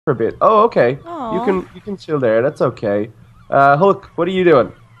for a bit. Oh, okay. Oh. You can chill there. That's okay. Hulk, what are you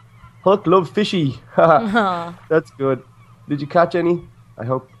doing? Hulk love fishy. Haha. Aw. That's good. Did you catch any? I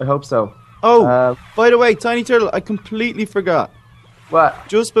hope so. Oh, Um, by the way, Tiny Turtle, I completely forgot. what?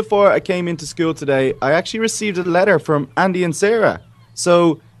 Just before I came into school today, I actually received a letter from Andy and Sarah.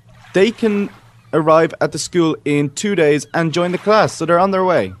 So they can arrive at the school in 2 days and join the class. So they're on their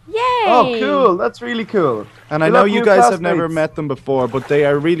way. Yay! Oh, cool. That's really cool. And I We know love you new guys have never classmates. met them before, but they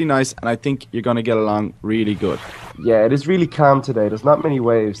are really nice, and I think you're going to get along really good. Yeah, it is really calm today. There's not many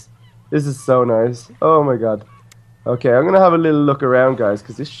waves. This is so nice. Oh my god. Okay, I'm gonna have a little look around, guys,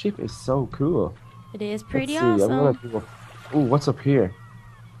 because this ship is so cool. It is Let's pretty see. I'm awesome. gonna do. Ooh, what's up here?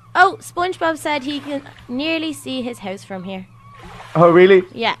 Oh, SpongeBob said he can nearly see his house from here. Oh, really?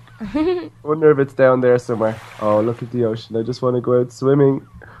 Yeah. Wonder if it's down there somewhere. Oh, look at the ocean. I just want to go out swimming.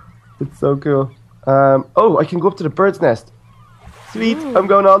 It's so cool. Oh, I can go up to the bird's nest. Sweet. I'm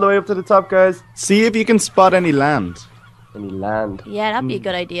going all the way up to the top, guys. See if you can spot any land. Any land. Yeah, that'd be a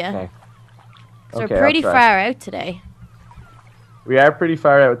good idea. Okay. So Okay, we're I'll pretty try. far out today. We are pretty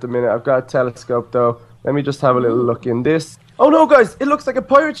far out at the minute. I've got a telescope, though. Let me just have a little look in this. Oh, no, guys. It looks like a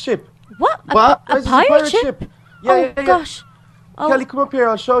pirate ship. What? What? A Guys, it's pirate ship? Yeah, Oh, yeah, yeah. gosh. Oh, Kelly, come up here.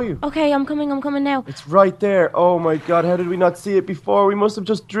 I'll show you. okay, I'm coming now. It's right there. Oh my god, how did we not see it before? We must have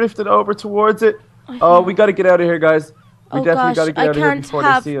just drifted over towards it. Oh, we gotta get out of here, guys. We Oh definitely gosh, gotta get I out of here can't before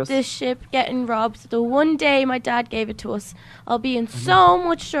have they see us. this ship getting robbed. The one day my dad gave it to us, I'll be in Mm-hmm. so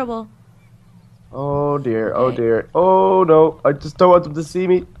much trouble. Oh dear, oh Okay. dear. Oh no, I just don't want them to see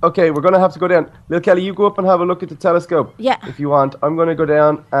me. Okay, we're gonna have to go down. Little Kelly, you go up and have a look at the telescope. Yeah. If you want. I'm gonna go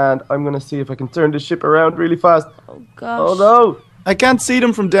down and I'm gonna see if I can turn this ship around really fast. Oh gosh. Oh no! I can't see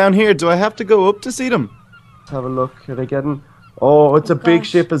them from down here. Do I have to go up to see them? Let's have a look. Are they getting... Oh, it's a big gosh.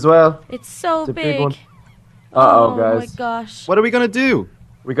 ship as well. It's so It's a big. big one. Uh-oh, Oh guys. my gosh. What are we going to do?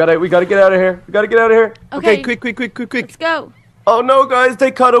 We gotta get out of here. We gotta get out of here. Okay, quick. Let's go. Oh no, guys, they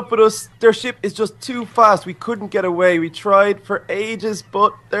caught up with us. Their ship is just too fast. We couldn't get away. We tried for ages,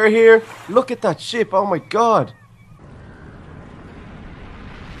 but they're here. Look at that ship. Oh my god.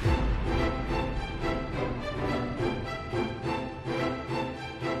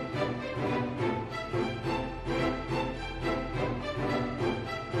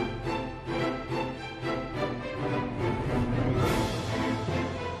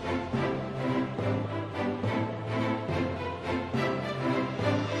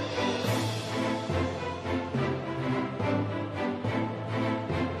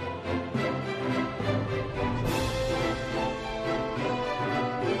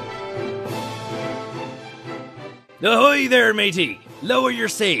 Ahoy there, matey! Lower your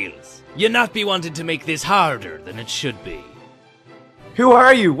sails. You not be wanting to make this harder than it should be. Who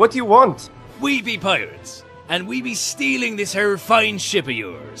are you? What do you want? We be pirates, and we be stealing this here fine ship of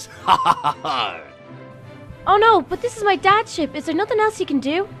yours. Ha ha ha ha! Oh no, but this is my dad's ship. Is there nothing else you can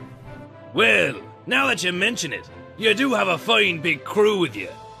do? Well, now that you mention it, you do have a fine big crew with you.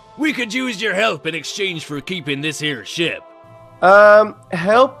 We could use your help in exchange for keeping this here ship.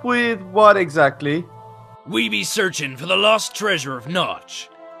 Help with what exactly? We be searching for the lost treasure of Notch.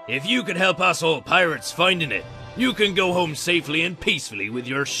 If you could help us old pirates finding it, you can go home safely and peacefully with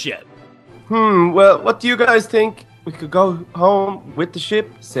your ship. Well, what do you guys think? We could go home with the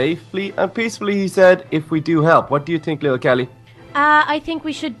ship safely and peacefully, he said, if we do help. What do you think, little Kelly? I think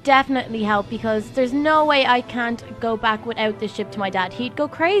we should definitely help because there's no way I can't go back without this ship to my dad. He'd go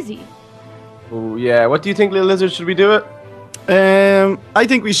crazy. Oh, yeah. What do you think, little lizard? Should we do it? I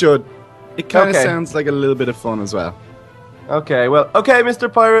think we should. It kind of Okay. sounds like a little bit of fun as well. Okay, well, okay,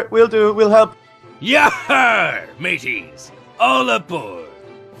 Mr. Pirate, we'll do it. We'll help. Yahar, mateys! All aboard!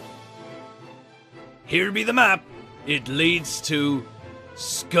 Here be the map. It leads to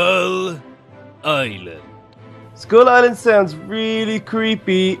Skull Island. Skull Island sounds really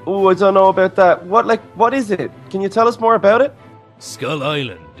creepy. Oh, I don't know about that. What is it? Can you tell us more about it? Skull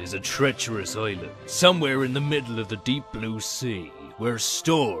Island is a treacherous island somewhere in the middle of the deep blue sea where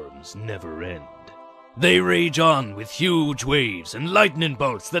storms never end. They rage on with huge waves and lightning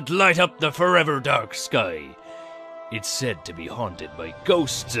bolts that light up the forever dark sky. It's said to be haunted by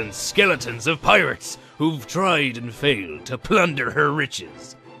ghosts and skeletons of pirates who've tried and failed to plunder her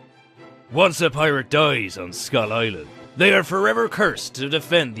riches. Once a pirate dies on Skull Island, they are forever cursed to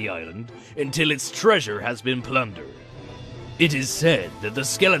defend the island until its treasure has been plundered. It is said that the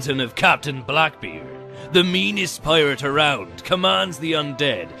skeleton of Captain Blackbeard, the meanest pirate around, commands the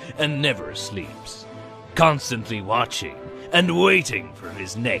undead and never sleeps, constantly watching and waiting for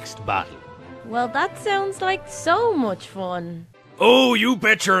his next battle. Well, that sounds like so much fun. Oh, you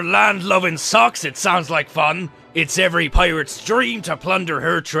bet your land-loving socks it sounds like fun. It's every pirate's dream to plunder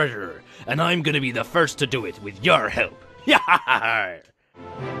her treasure, and I'm gonna be the first to do it with your help. Yeah.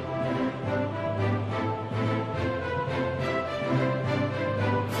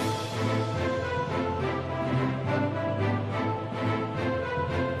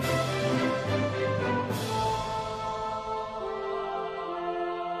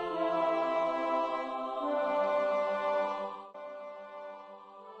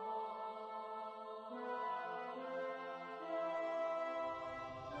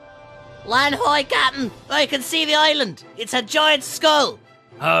 Land ahoy, Captain! I can see the island. It's a giant skull.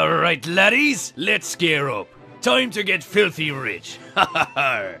 All right, laddies, let's gear up. Time to get filthy rich.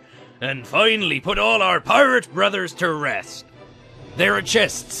 And finally put all our pirate brothers to rest. There are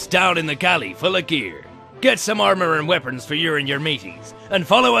chests down in the galley full of gear. Get some armor and weapons for you and your mateys, and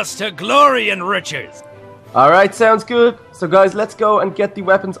follow us to glory and riches. Alright, sounds good. So guys, let's go and get the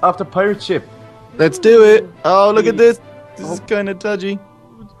weapons off the pirate ship. Let's do it. Oh, look at this. This is kind of dodgy.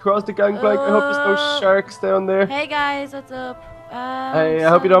 Across the gangplank. I hope there's no sharks down there. Hey guys, what's up? Hey, I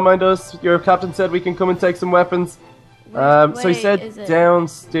hope you don't mind us. Your captain said we can come and take some weapons. So he Wait, said is it-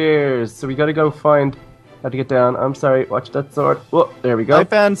 downstairs. So we gotta go find how to get down. I'm sorry, watch that sword. Oh, there we go. I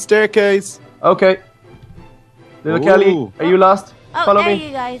found staircase. Okay. Little Ooh. Kelly, are you lost? Oh, Follow there me.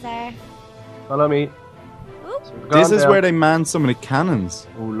 you guys are. Follow me. Oop. So we're This gone is down. where they man some of the cannons.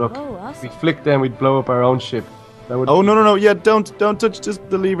 Oh, look. Oh, If awesome. we flick them, we'd blow up our own ship. That would... Oh, no. Yeah, don't touch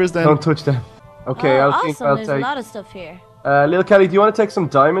the levers then. Don't touch them. Okay, Oh, I'll think awesome. I'll There's take... a lot of stuff here. Little Kelly, do you want to take some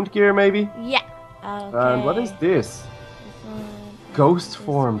diamond gear, maybe? Yeah. Okay. And what is this? This one, Ghost this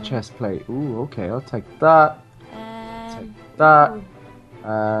form one. chest plate. Ooh, okay, I'll take that. That. ooh.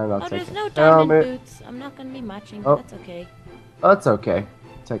 And I'll Oh, take there's a no diamond helmet. boots. I'm not gonna be matching. Oh. That's okay. That's okay.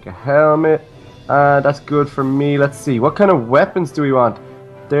 Take a helmet. That's good for me. Let's see. What kind of weapons do we want?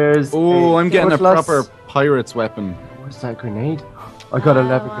 There's. Oh, I'm getting a much less- proper pirate's weapon. What's that grenade? I got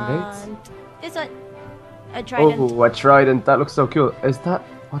 11 grenades. want This one. A trident. Oh, a trident. That looks so cool. Is that.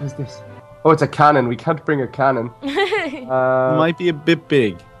 What is this? Oh, it's a cannon. We can't bring a cannon. Might be a bit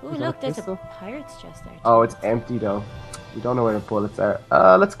big. Ooh, that look, a there's a pistol? pirate's chest there. Oh, it's empty though. We don't know where the bullets are.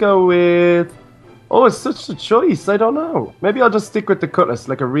 Let's go with. Oh, it's such a choice. I don't know. Maybe I'll just stick with the cutlass,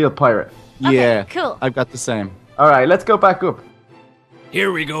 like a real pirate. Okay, Yeah, cool. I've got the same. All right, let's go back up.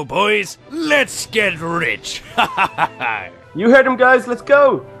 Here we go, boys. Let's get rich. You heard him, guys. Let's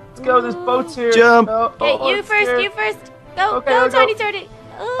go. Let's go. There's boats here. Jump. Oh, Okay, oh, you I'm first. scared. You first. Go, Okay, go, I'll go. tiny turtle.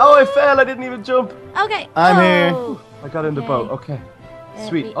 Oh, I fell. I didn't even jump. Okay. I'm here. Oh. I got in the Okay. boat. Okay. Let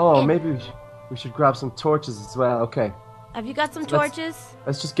Sweet. me Oh, in. maybe we should grab some torches as well. Okay. Have you got some So let's- torches?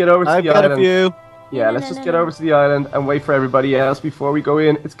 Let's just get over to I've the got island. a few. Yeah, No, let's no, just no, get no. over to the island and wait for everybody else before we go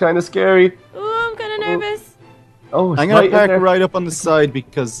in. It's kind of scary. Oh, I'm kind of nervous. Oh, it's I'm gonna right in park there. right up on the side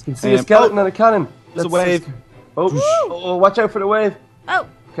because You can see a skeleton and a cannon. there's a Let's- wave. Oh, watch out for the wave. Oh,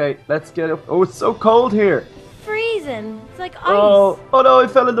 Okay, let's get up. Oh, it's so cold here. freezing. It's like ice. Oh no, I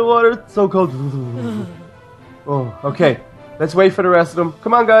fell in the water. It's so cold. Oh, okay. Let's wait for the rest of them.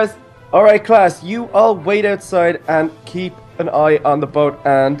 Come on, guys. All right, class. You all wait outside and keep an eye on the boat.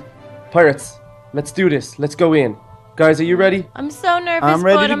 And pirates, let's do this. Let's go in. Guys, are you ready? I'm so nervous, I'm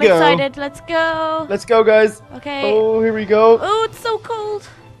ready but to I'm go. excited. Let's go. Let's go, guys. Okay. Oh, here we go. Oh, it's so cold.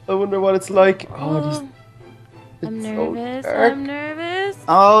 I wonder what it's like. Oh, Oh, I'm it's so nervous. dark. I'm nervous.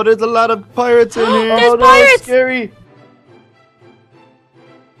 Oh, there's a lot of pirates in here. There's oh no, pirates! it's scary.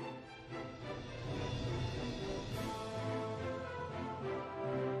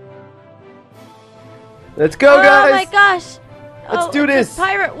 Let's go, Oh guys. my gosh. Let's Oh, do it's a this.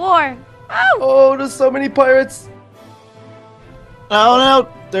 pirate war. Oh, Oh, there's so many pirates. Oh no,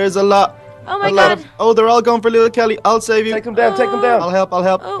 there's a lot. oh my a lot god. of. Oh, they're all going for little Kelly. I'll save you. Take them down, take them I'll down. help. I'll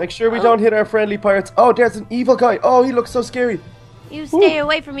help. Oh, Make sure we oh. don't hit our friendly pirates. Oh, there's an evil guy. Oh, he looks so scary. You stay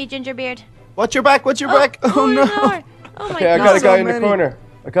away from me, Gingerbeard. Watch your back. Watch your back. Oh no. Lord. Oh my Okay, I god. got a so guy in the many. corner.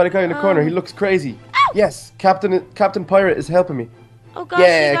 I got a guy in the corner. He Oh. looks crazy. Yes, Captain Pirate is helping me. Oh gosh,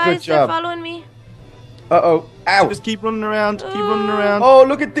 Yeah, you good guys, they're job. following me. Uh-oh. Ow. Just keep running around. Keep running Oh. around. Oh,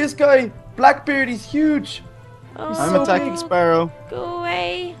 look at this guy. Blackbeard, he's huge. Oh, I'm so attacking big. Sparrow. Go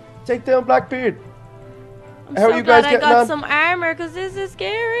away. Take down Blackbeard. I'm How so are you guys glad I getting got on? some armor because this is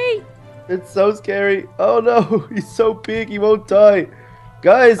scary. It's so scary. Oh no, he's so big, he won't die.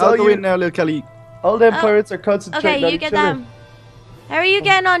 Guys, I'll all, go you, in now, little Kelly. all them Oh. pirates are concentrating Okay, on you each get other. them. How are you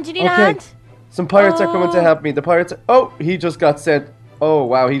getting on? Do you need a Okay. hand? Some pirates are coming to Oh. help me. The pirates are... Oh, he just got sent. Oh,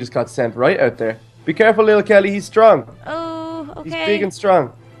 wow, he just got sent right out there. Be careful, little Kelly, he's strong. Oh, okay. He's big and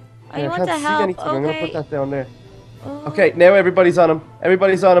strong. I Yeah, want can't to see help. anything. I'm gonna Okay. put that down there. Oh. Okay, now everybody's on him.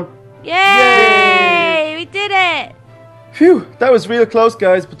 Everybody's on him. Yay! We did it. Phew, that was real close,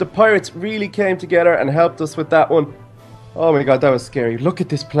 guys, but the pirates really came together and helped us with that one. Oh my god, that was scary. Look at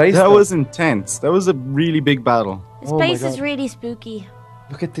this place. That though. was intense. That was a really big battle. This Oh my place is God. really spooky.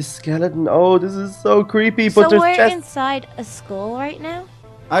 Look at this skeleton. Oh, this is so creepy, So but there's we're chests. inside a skull right now?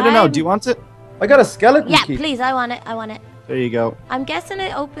 I don't know. I'm- Do you want it? I got a skeleton Yeah, key. please, I want it. I want it. There you go. I'm guessing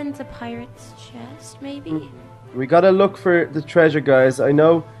it opens a pirate's chest, maybe? We gotta look for the treasure, guys. I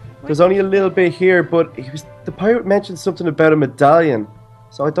know there's only a little bit here, but the pirate mentioned something about a medallion.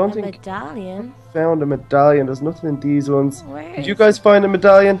 So I don't A think medallion? I found a medallion. There's nothing in these ones. Where Did is you guys find a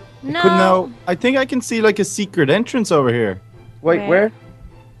medallion? No. No, I think I can see like a secret entrance over here. Wait, Where? where?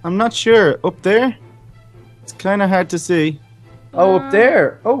 I'm not sure. Up there? It's kind of hard to see. Oh, up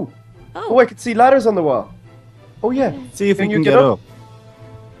there. Oh, Oh, I can see ladders on the wall. Oh yeah. See if Can we you can get get up? up.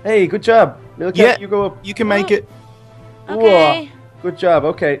 Hey, good job. Little cat, Yeah. you go up. You can make it. okay. Good job.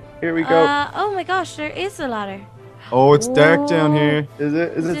 Okay, here we go. Oh my gosh, there is a ladder. Oh, it's dark down Whoa. here. Is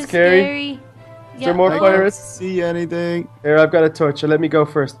it This scary? is scary. Is there more I oh, can't pirates? see anything. Here, I've got a torch. Let me go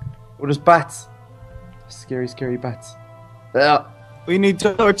first. Oh, there's bats. Scary, scary bats. Ah, We need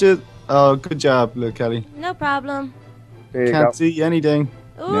torches. Oh, good job, little Kelly. No problem. there you Can't go. see anything.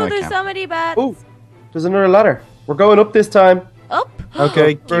 Oh, No, I there's can't. so many bats. Oh, there's another ladder. We're going up this time. Up.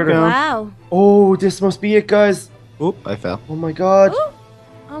 Okay, keep Further. going. Wow. Oh, this must be it, guys. Oh, I fell. Oh my god. Oh,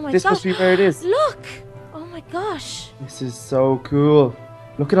 oh my This gosh. must be where it is. Look. Oh my gosh. This is so cool.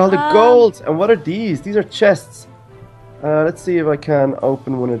 Look at all the Um, gold. And what are these? These are chests. Let's see if I can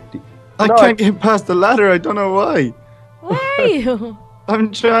open one of these. I No, can't get past the ladder. I don't know why. Where are you?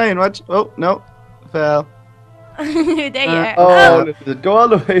 I'm trying. Watch. Oh, no. Fell. there you are. Oh, look at it. Go all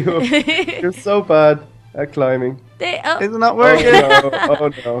the way up. You're so bad at climbing. Oh, It's not Oh working. no.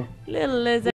 Oh no. little lizard.